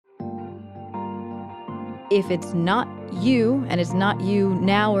if it's not you, and it's not you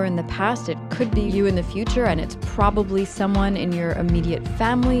now or in the past, it could be you in the future, and it's probably someone in your immediate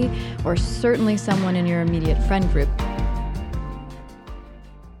family or certainly someone in your immediate friend group.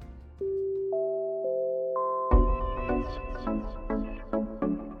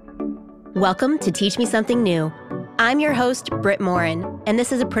 Welcome to Teach Me Something New. I'm your host, Britt Morin, and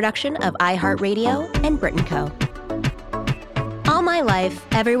this is a production of iHeartRadio and Brit & Co. All my life,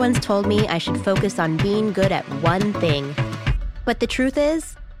 everyone's told me I should focus on being good at one thing. But the truth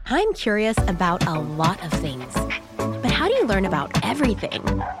is, I'm curious about a lot of things. But how do you learn about everything?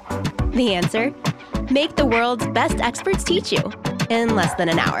 The answer? Make the world's best experts teach you in less than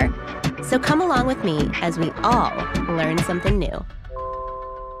an hour. So come along with me as we all learn something new.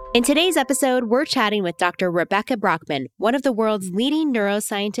 In today's episode, we're chatting with Dr. Rebecca Brockman, one of the world's leading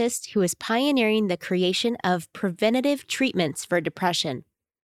neuroscientists who is pioneering the creation of preventative treatments for depression.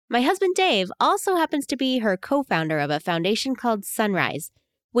 My husband Dave also happens to be her co-founder of a foundation called Sunrise,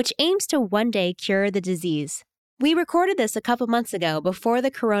 which aims to one day cure the disease. We recorded this a couple months ago before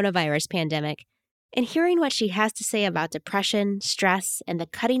the coronavirus pandemic, and hearing what she has to say about depression, stress, and the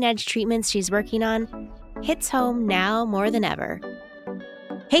cutting-edge treatments she's working on hits home now more than ever.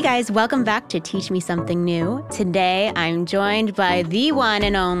 Hey guys, welcome back to Teach Me Something New. Today, I'm joined by the one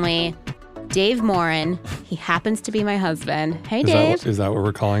and only Dave Morin. He happens to be my husband. Hey, Dave. Is that what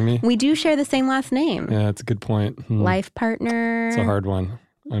we're calling me? We do share the same last name. Yeah, that's a good point. Life partner. It's a hard one.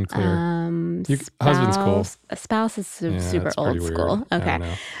 Unclear. Husband's cool. A spouse is super old school. Weird.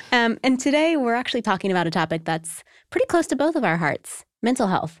 Okay. And today, we're actually talking about a topic that's pretty close to both of our hearts. Mental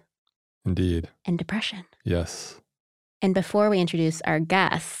health. Indeed. And depression. Yes. And before we introduce our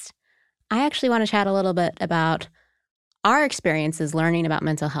guest, I actually want to chat a little bit about our experiences learning about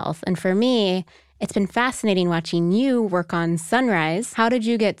mental health. And for me, it's been fascinating watching you work on Sunrise. How did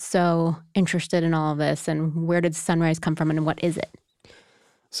you get so interested in all of this, and where did Sunrise come from, and what is it?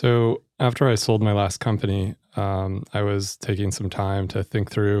 So after I sold my last company, I was taking some time to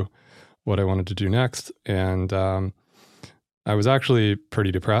think through what I wanted to do next. And I was actually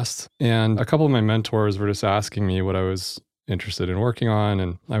pretty depressed. And a couple of my mentors were just asking me what I was interested in working on.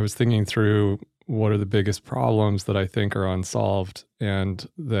 And I was thinking through what are the biggest problems that I think are unsolved and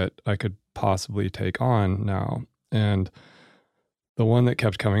that I could possibly take on now. And the one that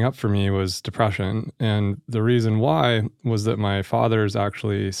kept coming up for me was depression. And the reason why was that my father's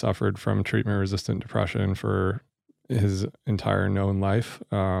actually suffered from treatment-resistant depression for his entire known life.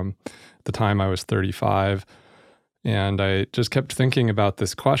 At the time I was 35. And I just kept thinking about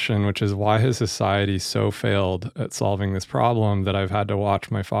this question, which is, why has society so failed at solving this problem that I've had to watch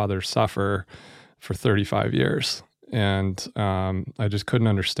my father suffer for 35 years? And I just couldn't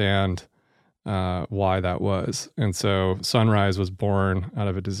understand why that was. And so Sunrise was born out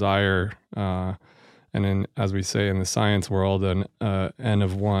of a desire, and as we say in the science world, an N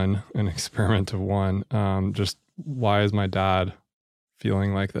of one, an experiment of one. Just why is my dad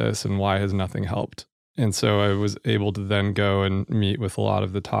feeling like this, and why has nothing helped? And so I was able to then go and meet with a lot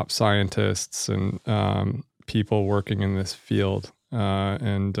of the top scientists and people working in this field.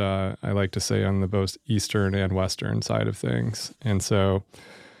 And I like to say on the both Eastern and Western side of things. And so,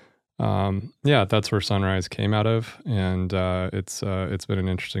 that's where Sunrise came out of. And it's been an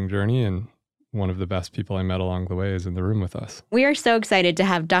interesting journey. And one of the best people I met along the way is in the room with us. We are so excited to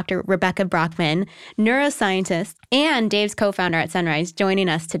have Dr. Rebecca Brockman, neuroscientist and Dave's co-founder at Sunrise, joining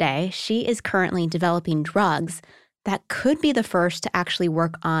us today. She is currently developing drugs that could be the first to actually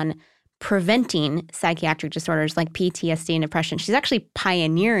work on preventing psychiatric disorders like PTSD and depression. She's actually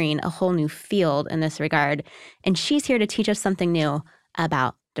pioneering a whole new field in this regard, and she's here to teach us something new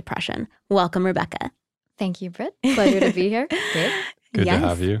about depression. Welcome, Rebecca. Thank you, Britt. Pleasure to be here. Dave? Good to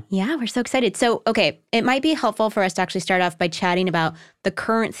have you. Yeah, we're so excited. So, okay, it might be helpful for us to actually start off by chatting about the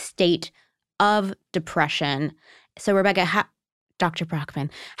current state of depression. So, Rebecca, Dr.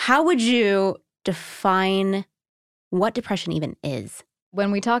 Brockman, how would you define what depression even is? When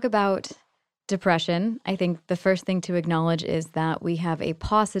we talk about depression, I think the first thing to acknowledge is that we have a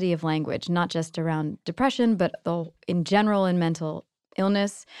paucity of language, not just around depression, but in general in mental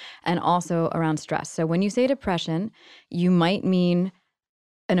illness and also around stress. So when you say depression, you might mean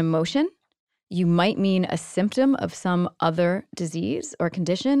an emotion, you might mean a symptom of some other disease or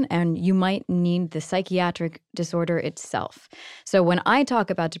condition, and you might need the psychiatric disorder itself. So when I talk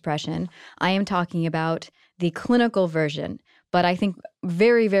about depression, I am talking about the clinical version, But I think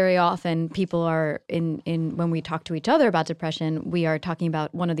very, very often people are in when we talk to each other about depression, we are talking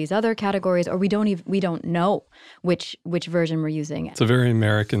about one of these other categories, or we don't know which version we're using. It's a very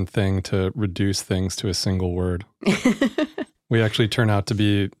American thing to reduce things to a single word. We actually turn out to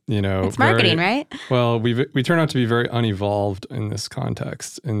be, it's marketing, right? Well, we turn out to be very unevolved in this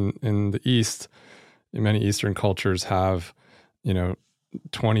context. In the East, many Eastern cultures have,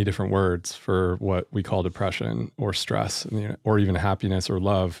 20 different words for what we call depression or stress, or even happiness or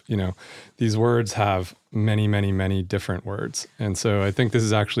love. These words have many, many, many different words. And so I think this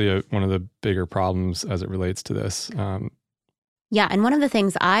is actually one of the bigger problems as it relates to this. Yeah. And one of the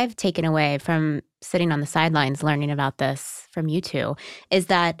things I've taken away from sitting on the sidelines learning about this from you two is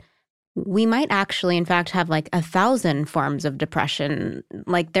that we might actually, in fact, have like 1,000 forms of depression.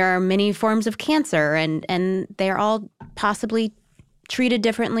 Like there are many forms of cancer, and they're all possibly treated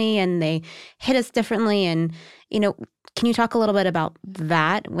differently, and they hit us differently. And, can you talk a little bit about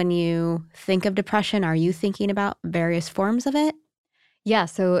that? When you think of depression, are you thinking about various forms of it? Yeah.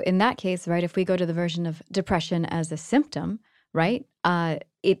 So in that case, right, if we go to the version of depression as a symptom, right,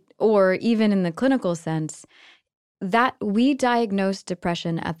 or even in the clinical sense, that we diagnose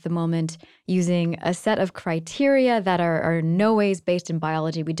depression at the moment using a set of criteria that are in no ways based in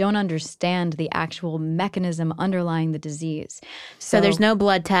biology. We don't understand the actual mechanism underlying the disease. So there's no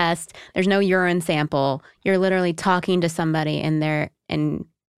blood test, there's no urine sample. You're literally talking to somebody and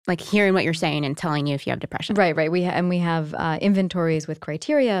like hearing what you're saying and telling you if you have depression. Right. We have inventories with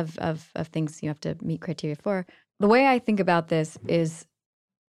criteria of things you have to meet criteria for. The way I think about this is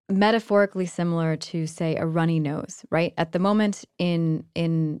metaphorically similar to, say, a runny nose, right? At the moment in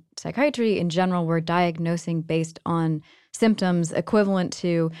psychiatry, in general, we're diagnosing based on symptoms equivalent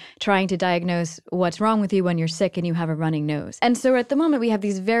to trying to diagnose what's wrong with you when you're sick and you have a running nose. And so at the moment, we have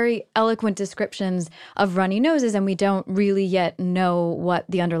these very eloquent descriptions of runny noses, and we don't really yet know what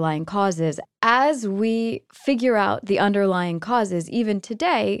the underlying cause is. As we figure out the underlying causes, even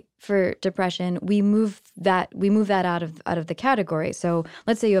today, for depression, we move that out of the category. So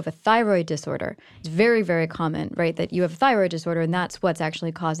let's say you have a thyroid disorder. It's very, very common, right, that you have a thyroid disorder and that's what's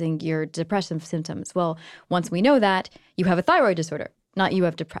actually causing your depressive symptoms. Well, once we know that, you have a thyroid disorder, not you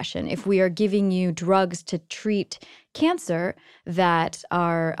have depression. If we are giving you drugs to treat cancer that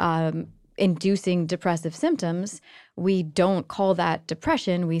are inducing depressive symptoms, we don't call that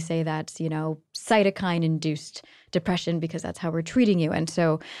depression. We say that's, cytokine-induced depression because that's how we're treating you. And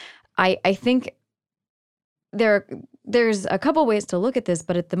so I think there's a couple ways to look at this,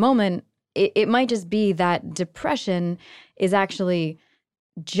 but at the moment, it might just be that depression is actually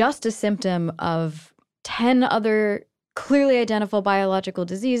just a symptom of 10 other clearly identifiable biological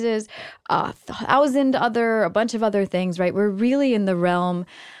diseases, a bunch of other things, right? We're really in the realm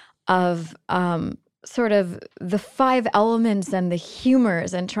of sort of the 5 elements and the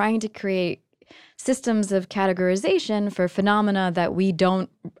humors and trying to create systems of categorization for phenomena that we don't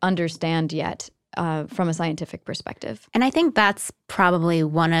understand yet from a scientific perspective. And I think that's probably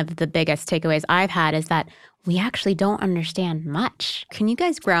one of the biggest takeaways I've had is that we actually don't understand much. Can you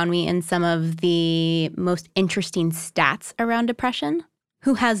guys ground me in some of the most interesting stats around depression?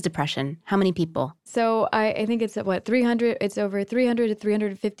 Who has depression? How many people? So I think it's at 300. It's over 300 to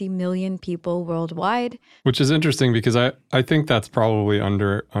 350 million people worldwide. Which is interesting because I think that's probably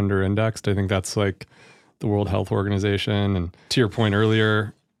under indexed. I think that's like the World Health Organization. And to your point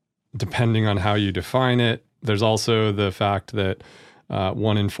earlier, depending on how you define it, there's also the fact that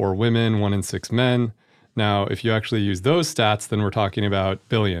 1 in 4 women, 1 in 6 men. Now, if you actually use those stats, then we're talking about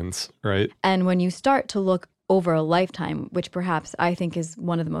billions, right? And when you start to look over a lifetime, which perhaps I think is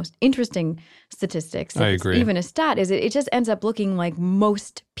one of the most interesting statistics. I agree. Even a stat is it just ends up looking like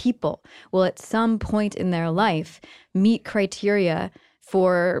most people will at some point in their life meet criteria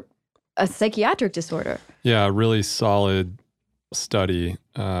for a psychiatric disorder. Yeah, a really solid study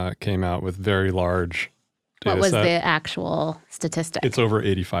came out with very large data What was set. the actual statistic? It's over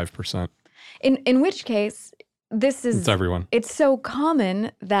 85%. In which case, it's everyone. It's so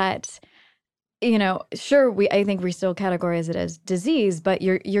common that, sure, I think we still categorize it as disease, but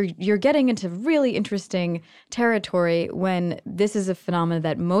you're getting into really interesting territory when this is a phenomenon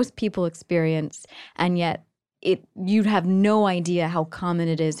that most people experience, and yet you'd have no idea how common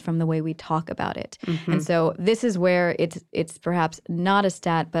it is from the way we talk about it. Mm-hmm. And so this is where it's perhaps not a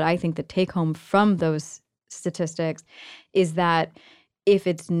stat, but I think the take home from those statistics is that if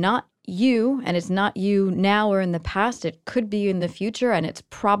it's not you, and it's not you now or in the past, it could be in the future, and it's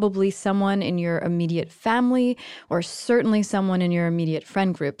probably someone in your immediate family or certainly someone in your immediate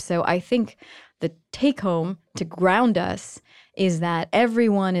friend group. So I think the take home to ground us is that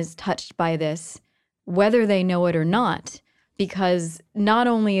everyone is touched by this, whether they know it or not, because not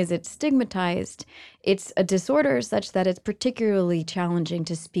only is it stigmatized, it's a disorder such that it's particularly challenging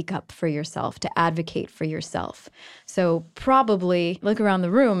to speak up for yourself, to advocate for yourself. So probably look around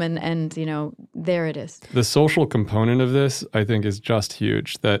the room and there it is. The social component of this, I think, is just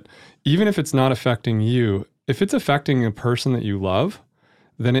huge. That even if it's not affecting you, if it's affecting a person that you love,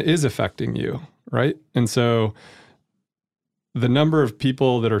 then it is affecting you, right? And so the number of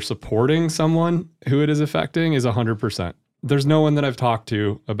people that are supporting someone who it is affecting is 100%. There's no one that I've talked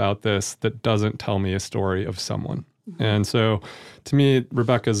to about this that doesn't tell me a story of someone. Mm-hmm. And so to me,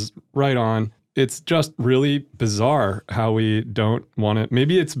 Rebecca's right on. It's just really bizarre how we don't want to,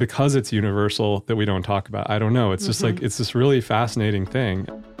 maybe it's because it's universal that we don't talk about. I don't know. It's just like, it's this really fascinating thing.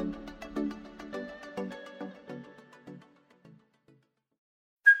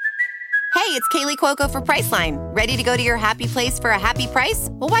 Hey, it's Kaylee Cuoco for Priceline. Ready to go to your happy place for a happy price?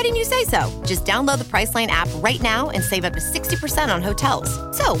 Well, why didn't you say so? Just download the Priceline app right now and save up to 60% on hotels.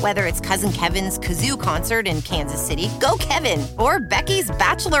 So whether it's Cousin Kevin's Kazoo Concert in Kansas City, go Kevin, or Becky's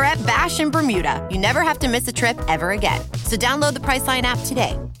Bachelorette Bash in Bermuda, you never have to miss a trip ever again. So download the Priceline app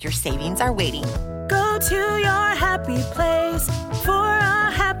today. Your savings are waiting. Go to your happy place for a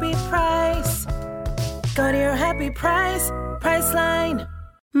happy price. Go to your happy price, Priceline.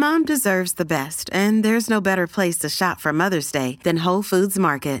 Mom deserves the best, and there's no better place to shop for Mother's Day than Whole Foods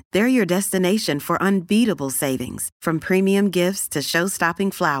Market. They're your destination for unbeatable savings, from premium gifts to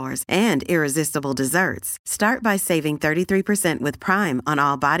show-stopping flowers and irresistible desserts. Start by saving 33% with Prime on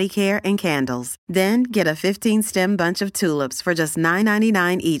all body care and candles. Then get a 15-stem bunch of tulips for just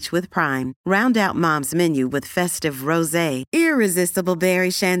 $9.99 each with Prime. Round out Mom's menu with festive rosé, irresistible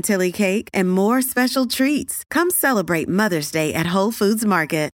berry chantilly cake, and more special treats. Come celebrate Mother's Day at Whole Foods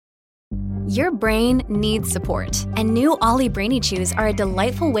Market. Your brain needs support, and new Ollie Brainy Chews are a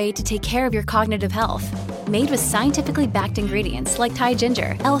delightful way to take care of your cognitive health. Made with scientifically backed ingredients like Thai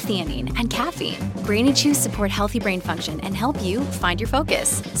ginger, L-theanine, and caffeine, Brainy Chews support healthy brain function and help you find your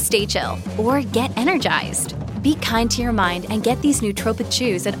focus, stay chill, or get energized. Be kind to your mind and get these nootropic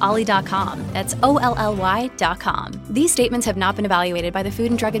chews at ollie.com. That's OLLY.com. These statements have not been evaluated by the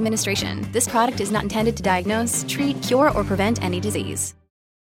Food and Drug Administration. This product is not intended to diagnose, treat, cure, or prevent any disease.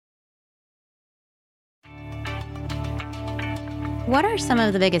 What are some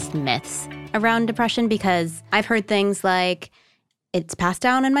of the biggest myths around depression? Because I've heard things like, it's passed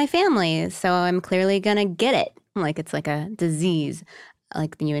down in my family, so I'm clearly going to get it. Like it's like a disease,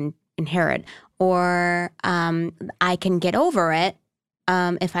 like you inherit. Or I can get over it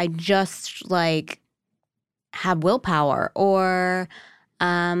if I just like have willpower. Or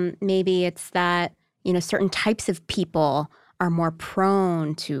maybe it's that, certain types of people are more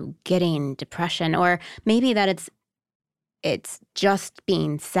prone to getting depression. Or maybe that it's just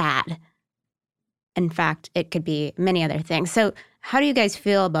being sad. In fact, it could be many other things. So how do you guys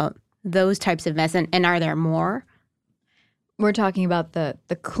feel about those types of myths? And are there more? We're talking about the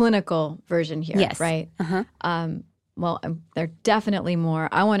clinical version here, yes. Right? Uh-huh. There are definitely more.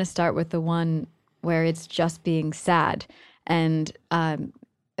 I want to start with the one where it's just being sad. And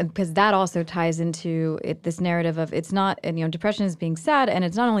because that also ties into this narrative of it's not, depression is being sad. And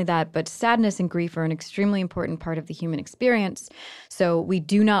it's not only that, but sadness and grief are an extremely important part of the human experience. So we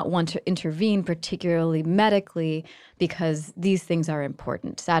do not want to intervene, particularly medically, because these things are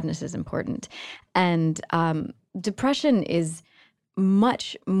important. Sadness is important. And depression is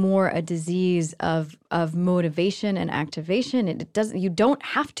much more a disease of motivation and activation. You don't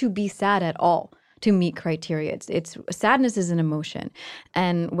have to be sad at all to meet criteria. It's sadness is an emotion.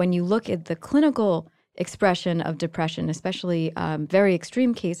 And when you look at the clinical expression of depression, especially very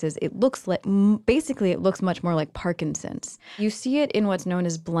extreme cases, it looks much more like Parkinson's. You see it in what's known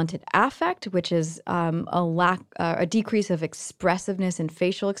as blunted affect, which is a decrease of expressiveness in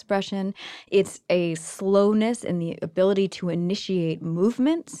facial expression. It's a slowness in the ability to initiate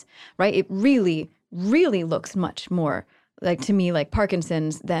movements, right? It really, really looks much more to me, like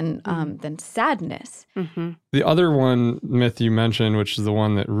Parkinson's than sadness. Mm-hmm. The other one myth you mentioned, which is the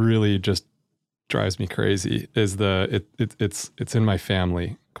one that really just drives me crazy, is it's in my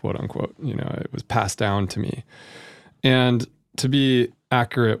family, quote unquote. It was passed down to me. And to be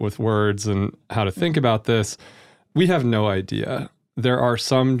accurate with words and how to think about this, we have no idea. There are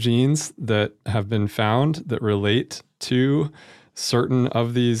some genes that have been found that relate to certain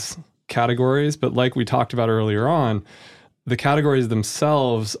of these categories, but like we talked about earlier on, the categories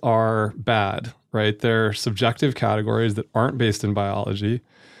themselves are bad, right? They're subjective categories that aren't based in biology.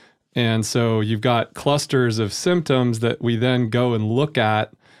 And so you've got clusters of symptoms that we then go and look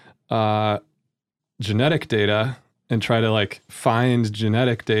at genetic data and try to find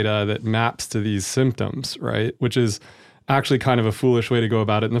genetic data that maps to these symptoms, right? Which is actually kind of a foolish way to go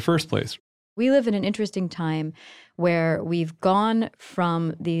about it in the first place. We live in an interesting time where we've gone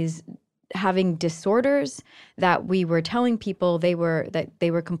from these having disorders that we were telling people they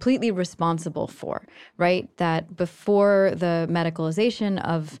were completely responsible for, right? That before the medicalization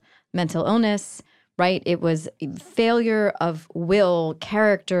of mental illness, right, it was failure of will,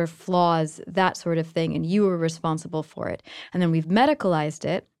 character flaws, that sort of thing, and you were responsible for it. And then we've medicalized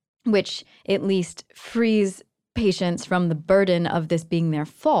it, which at least frees patients from the burden of this being their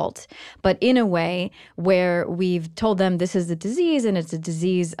fault, but in a way where we've told them this is a disease and it's a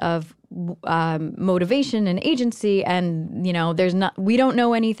disease of motivation and agency, and we don't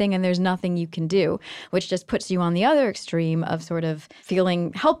know anything and there's nothing you can do, which just puts you on the other extreme of sort of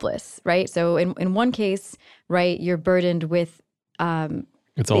feeling helpless, right? So in one case, right, you're burdened with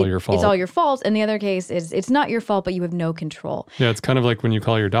it's all your fault. It's all your fault. And the other case is it's not your fault, but you have no control. Yeah, it's kind of like when you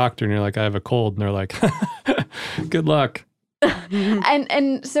call your doctor and you're like, I have a cold. And they're like, good luck.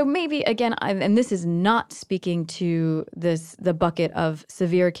 And so maybe, again, and this is not speaking to the bucket of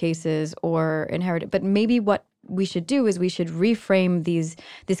severe cases or inherited, but maybe what we should do is we should reframe this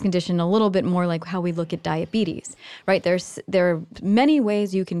condition a little bit more like how we look at diabetes, right? There are many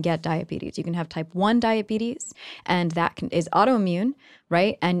ways you can get diabetes. You can have type 1 diabetes, and that is autoimmune,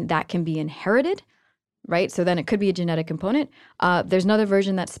 right? And that can be inherited, right? So then it could be a genetic component. There's another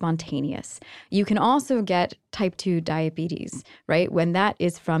version that's spontaneous. You can also get type 2 diabetes, right? When that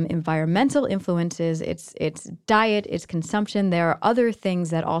is from environmental influences, it's diet, it's consumption. There are other things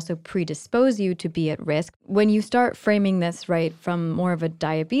that also predispose you to be at risk. When you start framing this, right, from more of a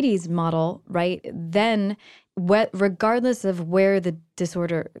diabetes model, right, then regardless of where the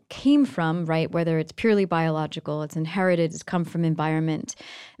disorder came from, right, whether it's purely biological, it's inherited, it's come from environment,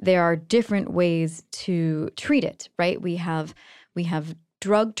 there are different ways to treat it, right? We have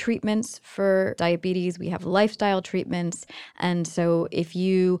drug treatments for diabetes, we have lifestyle treatments, and so if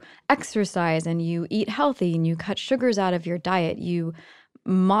you exercise and you eat healthy and you cut sugars out of your diet, you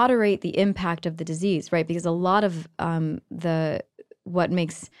moderate the impact of the disease, right? Because a lot of what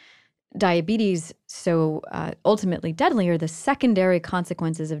makes diabetes so ultimately deadly are the secondary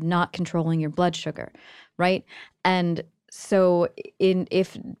consequences of not controlling your blood sugar, right? And so in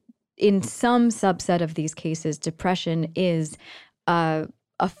some subset of these cases, depression is a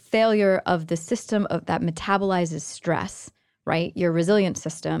failure of the system that metabolizes stress, right? Your resilient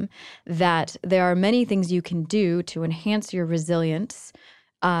system, that there are many things you can do to enhance your resilience,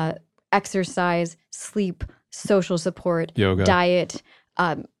 exercise, sleep, social support, yoga, diet,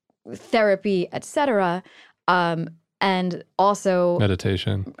 therapy, etc., and also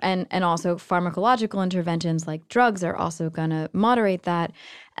meditation, and also pharmacological interventions like drugs are also going to moderate that.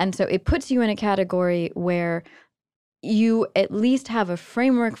 And so it puts you in a category where you at least have a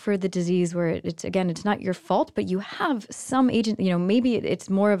framework for the disease where it's not your fault, but you have some agent, maybe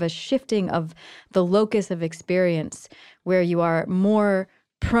it's more of a shifting of the locus of experience where you are more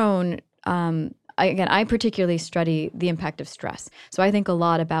prone. I particularly study the impact of stress. So I think a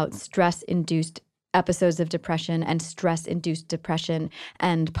lot about stress-induced episodes of depression and stress-induced depression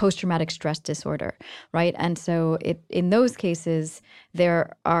and post-traumatic stress disorder, right? And so in those cases, maybe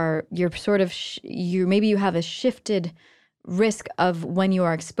you have a shifted risk of when you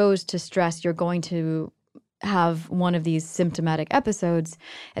are exposed to stress, you're going to have one of these symptomatic episodes.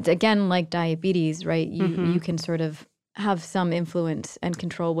 It's again like diabetes, right? You can sort of have some influence and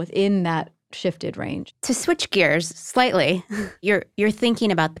control within that shifted range. To switch gears slightly, you're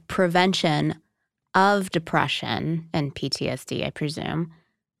thinking about the prevention of depression and PTSD, I presume,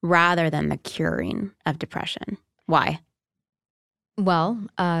 rather than the curing of depression. Why? Well,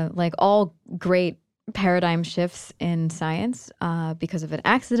 like all great paradigm shifts in science, because of an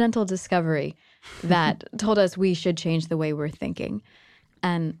accidental discovery that told us we should change the way we're thinking.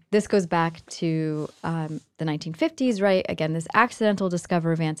 And this goes back to the 1950s, right? Again, this accidental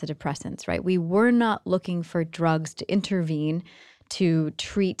discovery of antidepressants, right? We were not looking for drugs to intervene to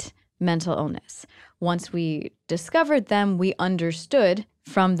treat mental illness. Once we discovered them, we understood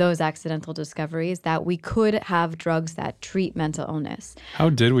from those accidental discoveries that we could have drugs that treat mental illness. How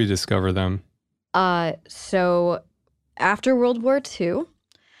did we discover them? So after World War II,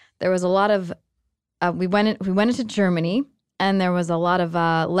 there was a lot of, we went into Germany, and there was a lot of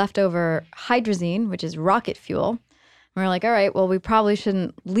leftover hydrazine, which is rocket fuel. We were like, all right, well, we probably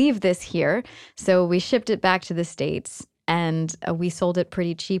shouldn't leave this here. So we shipped it back to the States. and we sold it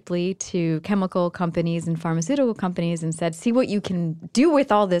pretty cheaply to chemical companies and pharmaceutical companies and said, see what you can do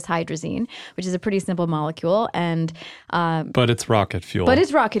with all this hydrazine, which is a pretty simple molecule. And but it's rocket fuel.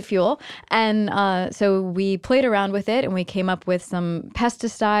 And so we played around with it and we came up with some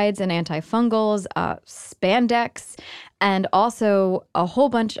pesticides and antifungals, spandex, and also a whole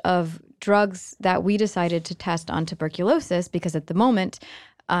bunch of drugs that we decided to test on tuberculosis because at the moment,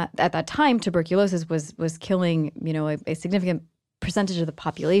 at that time, tuberculosis was killing, a significant percentage of the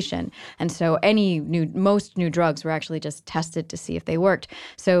population. And so most new drugs were actually just tested to see if they worked.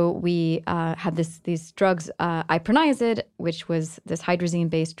 So we had these drugs, iproniazid, which was this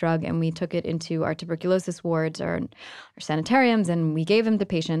hydrazine-based drug, and we took it into our tuberculosis wards or our sanitariums, and we gave them to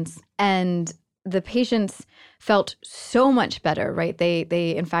patients. And the patients felt so much better, right?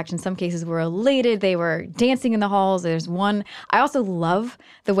 They in fact, in some cases were elated. They were dancing in the halls. There's one. I also love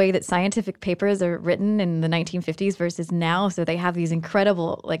the way that scientific papers are written in the 1950s versus now. So they have these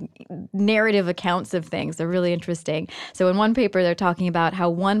incredible narrative accounts of things. They're really interesting. So in one paper, they're talking about how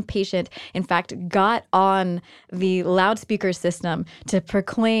one patient, in fact, got on the loudspeaker system to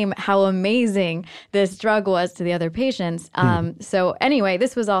proclaim how amazing this drug was to the other patients. So anyway,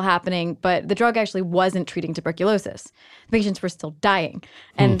 this was all happening, but the drug actually wasn't treating tuberculosis. The patients were still dying.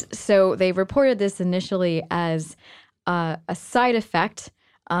 And so they reported this initially as a side effect.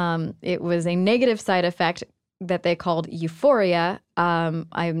 It was a negative side effect that they called euphoria.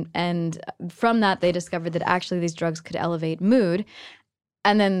 And from that, they discovered that actually these drugs could elevate mood.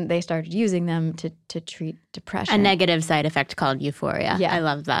 And then they started using them to treat depression. A negative side effect called euphoria. Yeah. I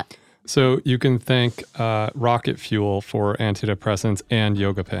love that. So you can thank rocket fuel for antidepressants and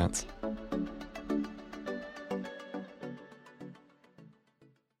yoga pants.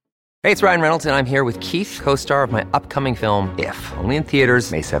 Hey, it's Ryan Reynolds, and I'm here with Keith, co-star of my upcoming film, If, only in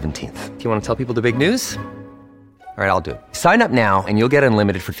theaters May 17th. Do you want to tell people the big news? All right, I'll do it. Sign up now and you'll get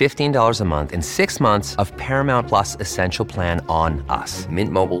unlimited for $15 a month and 6 months of Paramount Plus Essential Plan on us.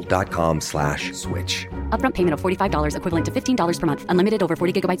 MintMobile.com/switch. Upfront payment of $45 equivalent to $15 per month. Unlimited over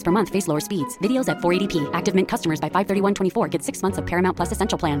 40 gigabytes per month. Face lower speeds. Videos at 480p. Active Mint customers by 531.24 get 6 months of Paramount Plus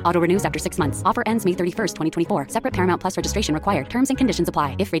Essential Plan. Auto renews after 6 months. Offer ends May 31st, 2024. Separate Paramount Plus registration required. Terms and conditions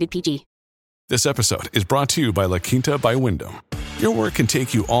apply if rated PG. This episode is brought to you by La Quinta by Wyndham. Your work can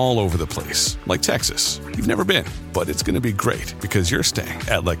take you all over the place, like Texas. You've never been, but it's going to be great because you're staying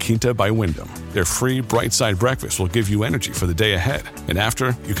at La Quinta by Wyndham. Their free Bright Side breakfast will give you energy for the day ahead. And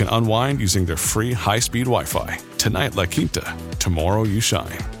after, you can unwind using their free high-speed Wi-Fi. Tonight, La Quinta. Tomorrow, you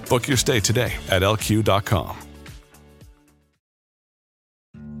shine. Book your stay today at LQ.com.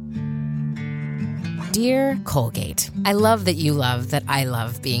 Dear Colgate, I love that you love that I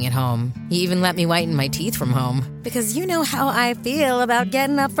love being at home. You even let me whiten my teeth from home. Because you know how I feel about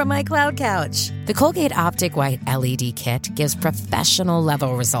getting up from my cloud couch. The Colgate Optic White LED Kit gives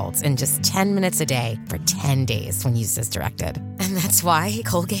professional-level results in just 10 minutes a day for 10 days when used as directed. And that's why,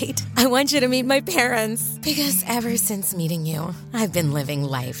 Colgate, I want you to meet my parents. Because ever since meeting you, I've been living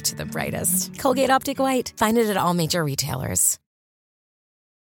life to the brightest. Colgate Optic White. Find it at all major retailers.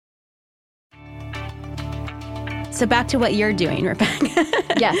 So back to what you're doing, Rebecca.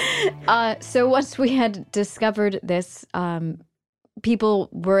 Yes. So once we had discovered this, people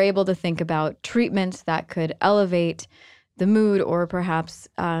were able to think about treatments that could elevate the mood or perhaps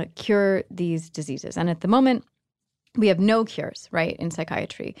cure these diseases. And at the moment, we have no cures, right, in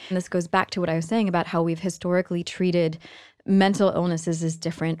psychiatry. And this goes back to what I was saying about how we've historically treated mental illnesses as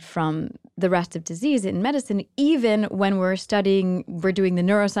different from the rest of disease in medicine, even when we're doing the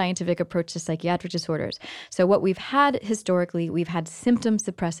neuroscientific approach to psychiatric disorders. So what we've had historically, we've had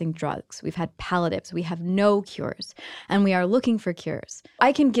symptom-suppressing drugs. We've had palliatives. We have no cures, and we are looking for cures.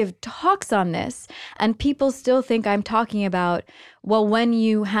 I can give talks on this, and people still think I'm talking about, well, when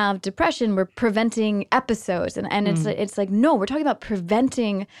you have depression, we're preventing episodes. And it's like, no, we're talking about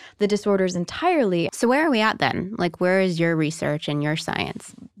preventing the disorders entirely. So where are we at then? Like, where is your research and your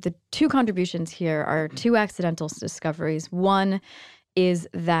science? The two contributions here are two accidental discoveries. One is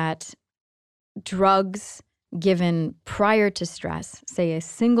that drugs given prior to stress, say a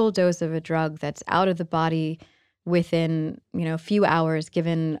single dose of a drug that's out of the body within, a few hours,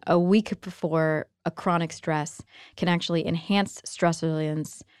 given a week before a chronic stress, can actually enhance stress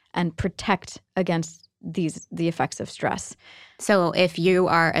resilience and protect against the effects of stress. So if you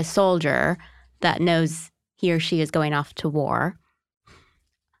are a soldier that knows he or she is going off to war,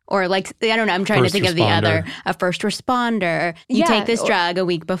 or I don't know, I'm trying to think of the other, a first responder, you take this drug a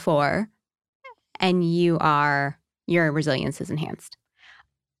week before and your resilience is enhanced.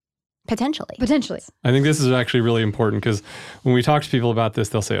 Potentially. I think this is actually really important because when we talk to people about this,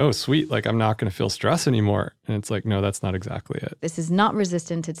 they'll say, oh, sweet, like I'm not going to feel stress anymore. And it's like, no, that's not exactly it. This is not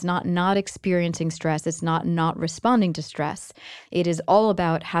resistance. It's not experiencing stress. It's not responding to stress. It is all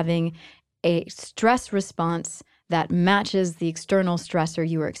about having a stress response that matches the external stressor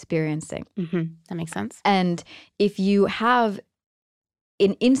you are experiencing. That makes sense. And if you have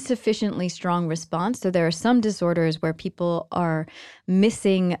an insufficiently strong response, so there are some disorders where people are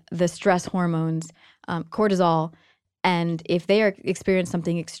missing the stress hormones, cortisol, and if they experience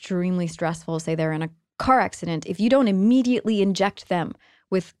something extremely stressful, say they're in a car accident, if you don't immediately inject them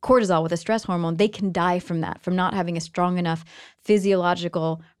with cortisol, with a stress hormone, they can die from that, from not having a strong enough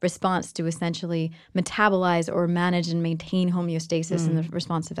physiological response to essentially metabolize or manage and maintain homeostasis in the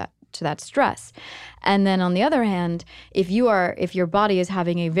response to that stress. And then on the other hand, if your body is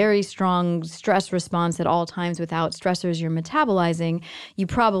having a very strong stress response at all times without stressors you're metabolizing, you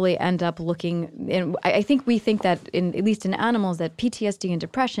probably end up looking, and I think we think that at least in animals, that PTSD and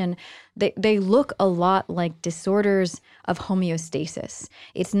depression, they look a lot like disorders of homeostasis.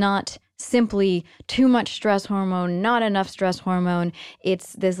 It's not simply too much stress hormone, not enough stress hormone.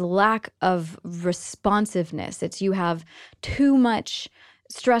 It's this lack of responsiveness. It's you have too much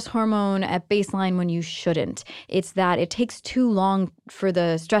stress hormone at baseline when you shouldn't. It's that it takes too long for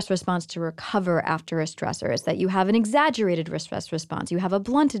the stress response to recover after a stressor. It's that you have an exaggerated stress response. You have a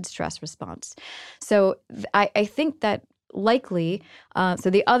blunted stress response. So I think that likely, so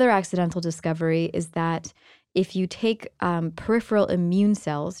the other accidental discovery is that if you take peripheral immune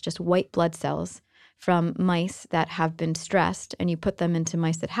cells, just white blood cells, from mice that have been stressed and you put them into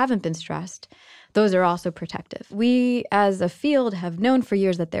mice that haven't been stressed, those are also protective. We, as a field, have known for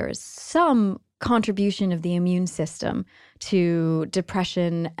years that there is some contribution of the immune system to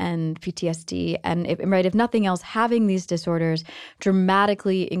depression and PTSD. And if nothing else, having these disorders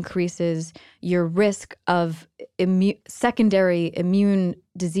dramatically increases your risk of secondary immune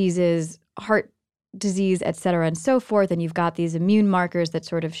diseases, heart disease, et cetera, and so forth. And you've got these immune markers that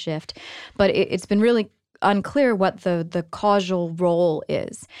sort of shift. But it's been really unclear what the causal role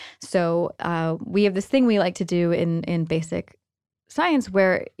is. So we have this thing we like to do in basic science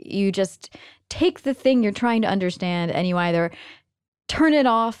where you just take the thing you're trying to understand and you either turn it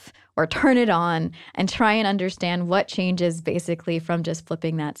off or turn it on and try and understand what changes basically from just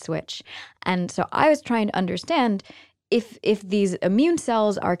flipping that switch. And so I was trying to understand if these immune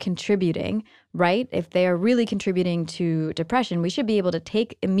cells are contributing, right? If they are really contributing to depression, we should be able to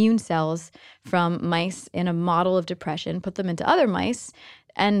take immune cells from mice in a model of depression, put them into other mice,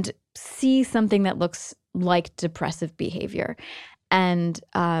 and see something that looks like depressive behavior. And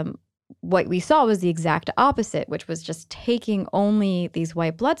what we saw was the exact opposite, which was just taking only these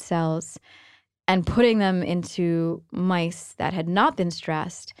white blood cells and putting them into mice that had not been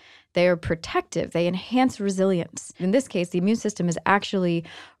stressed. They are protective. They enhance resilience. In this case, the immune system is actually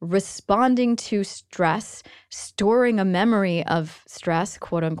responding to stress, storing a memory of stress,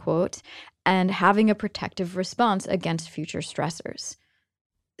 quote unquote, and having a protective response against future stressors.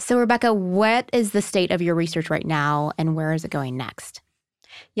 So, Rebecca, what is the state of your research right now, and where is it going next?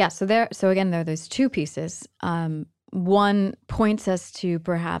 Yeah, so again, there are those two pieces. One points us to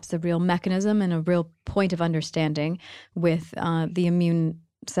perhaps a real mechanism and a real point of understanding with the immune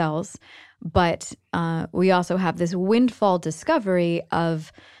cells. But we also have this windfall discovery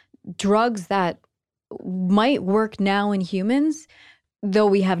of drugs that might work now in humans, though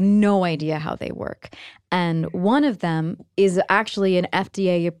we have no idea how they work. And one of them is actually an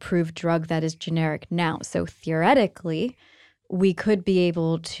FDA-approved drug that is generic now. So theoretically, we could be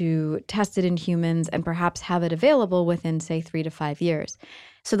able to test it in humans and perhaps have it available within, say, 3 to 5 years.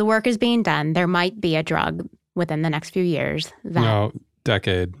 So the work is being done. There might be a drug within the next few years.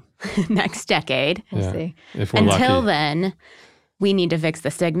 Decade. Next decade. We'll see. If we're Until lucky. then, we need to fix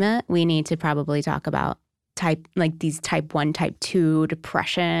the stigma. We need to probably talk about these type 1, type 2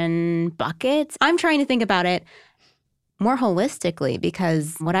 depression buckets. I'm trying to think about it more holistically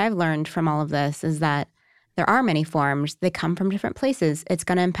because what I've learned from all of this is that there are many forms. They come from different places. It's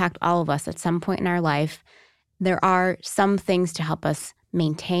going to impact all of us at some point in our life. There are some things to help us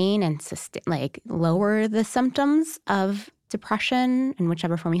maintain and lower the symptoms of depression in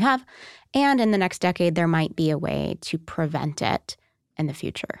whichever form you have. And in the next decade, there might be a way to prevent it in the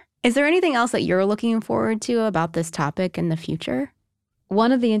future. Is there anything else that you're looking forward to about this topic in the future?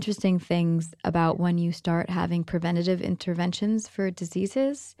 One of the interesting things about when you start having preventative interventions for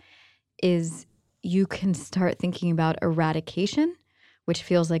diseases is you can start thinking about eradication, which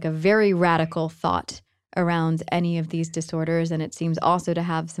feels like a very radical thought around any of these disorders. And it seems also to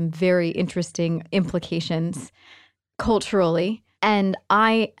have some very interesting implications culturally And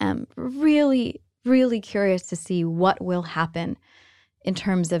I am really, really curious to see what will happen in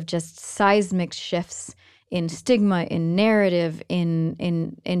terms of just seismic shifts in stigma, in narrative,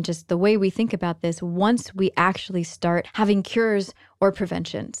 in just the way we think about this once we actually start having cures or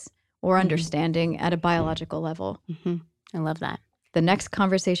preventions or understanding at a biological level. Mm-hmm. I love that. The next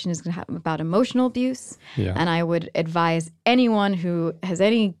conversation is going to happen about emotional abuse. Yeah. And I would advise anyone who has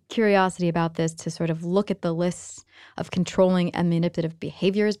any curiosity about this to sort of look at the lists of controlling and manipulative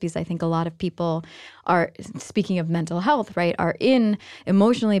behaviors, because I think a lot of people are, speaking of mental health, right, are in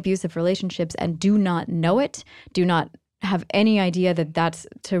emotionally abusive relationships and do not know it, do not have any idea that that's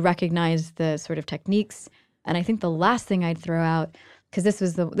to recognize the sort of techniques. And I think the last thing I'd throw out, because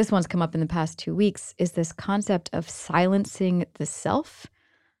this one's come up in the past 2 weeks, is this concept of silencing the self.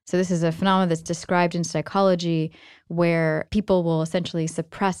 So this is a phenomenon that's described in psychology where people will essentially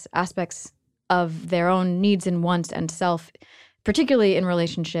suppress aspects of their own needs and wants and self, particularly in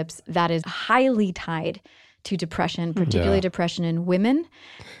relationships, that is highly tied to depression, particularly depression in women.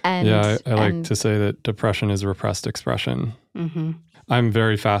 And I like to say that depression is repressed expression. Mm-hmm. I'm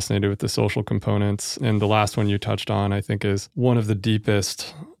very fascinated with the social components. And the last one you touched on, I think, is one of the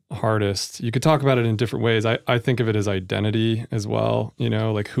deepest, hardest. You could talk about it in different ways. I think of it as identity as well. You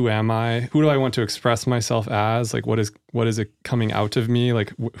know, like, who am I? Who do I want to express myself as? Like, what is it coming out of me?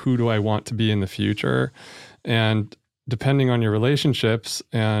 Like, who do I want to be in the future? And depending on your relationships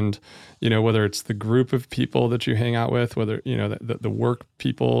and, you know, whether it's the group of people that you hang out with, whether, you know, the work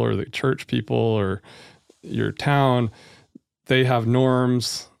people or the church people or your town, they have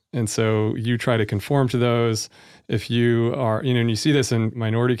norms. And so you try to conform to those. If you are, you know, and you see this in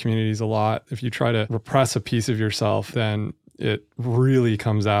minority communities a lot, if you try to repress a piece of yourself, then it really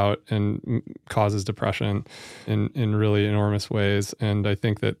comes out and causes depression in really enormous ways. And I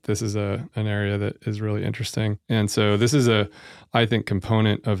think that this is an area that is really interesting. And so this is I think,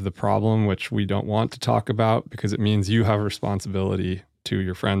 component of the problem, which we don't want to talk about because it means you have a responsibility to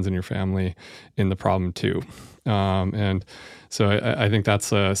your friends and your family in the problem too. And so I think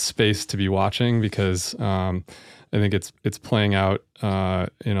that's a space to be watching because I think it's playing out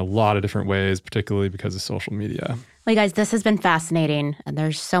in a lot of different ways, particularly because of social media. Well, you guys, this has been fascinating. And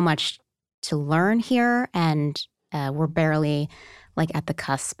there's so much to learn here. And we're barely at the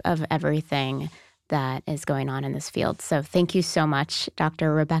cusp of everything that is going on in this field. So thank you so much,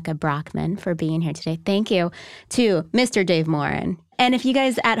 Dr. Rebecca Brockman, for being here today. Thank you to Mr. Dave Morin. And if you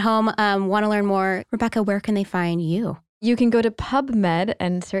guys at home want to learn more, Rebecca, where can they find you? You can go to PubMed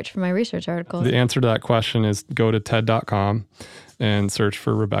and search for my research articles. The answer to that question is go to TED.com and search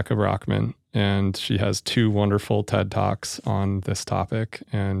for Rebecca Brockman. And she has 2 wonderful TED Talks on this topic.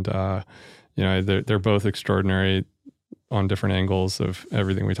 And, they're both extraordinary on different angles of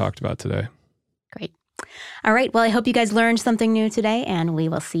everything we talked about today. Great. All right. Well, I hope you guys learned something new today, and we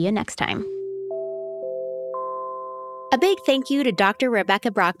will see you next time. A big thank you to Dr.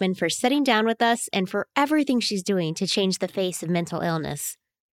 Rebecca Brockman for sitting down with us and for everything she's doing to change the face of mental illness.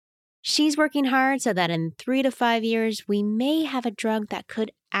 She's working hard so that in 3 to 5 years, we may have a drug that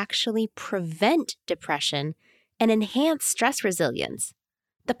could actually prevent depression and enhance stress resilience.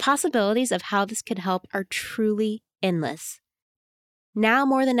 The possibilities of how this could help are truly endless. Now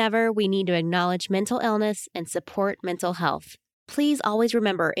more than ever, we need to acknowledge mental illness and support mental health. Please always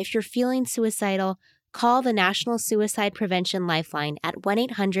remember, if you're feeling suicidal, call the National Suicide Prevention Lifeline at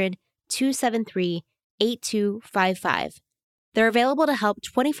 1-800-273-8255. They're available to help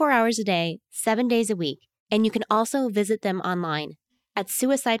 24 hours a day, 7 days a week, and you can also visit them online at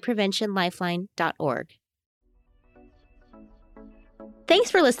suicidepreventionlifeline.org.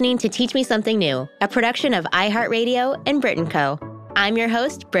 Thanks for listening to Teach Me Something New, a production of iHeartRadio and Brit & Co. I'm your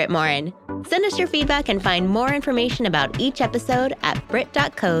host, Britt Morin. Send us your feedback and find more information about each episode at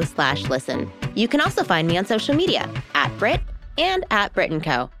brit.co/listen. You can also find me on social media at Brit and at Brit &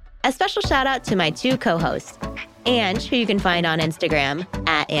 Co. A special shout out to my 2 co-hosts, Ange, who you can find on Instagram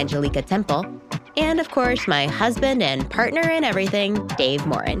at Angelica Temple, and of course, my husband and partner in everything, Dave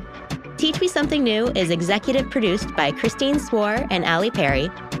Morin. Teach Me Something New is executive produced by Christine Swore and Ali Perry,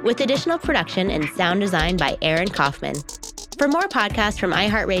 with additional production and sound design by Aaron Kaufman. For more podcasts from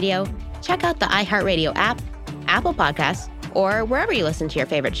iHeartRadio, check out the iHeartRadio app, Apple Podcasts, or wherever you listen to your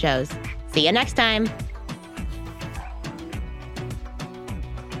favorite shows. See you next time.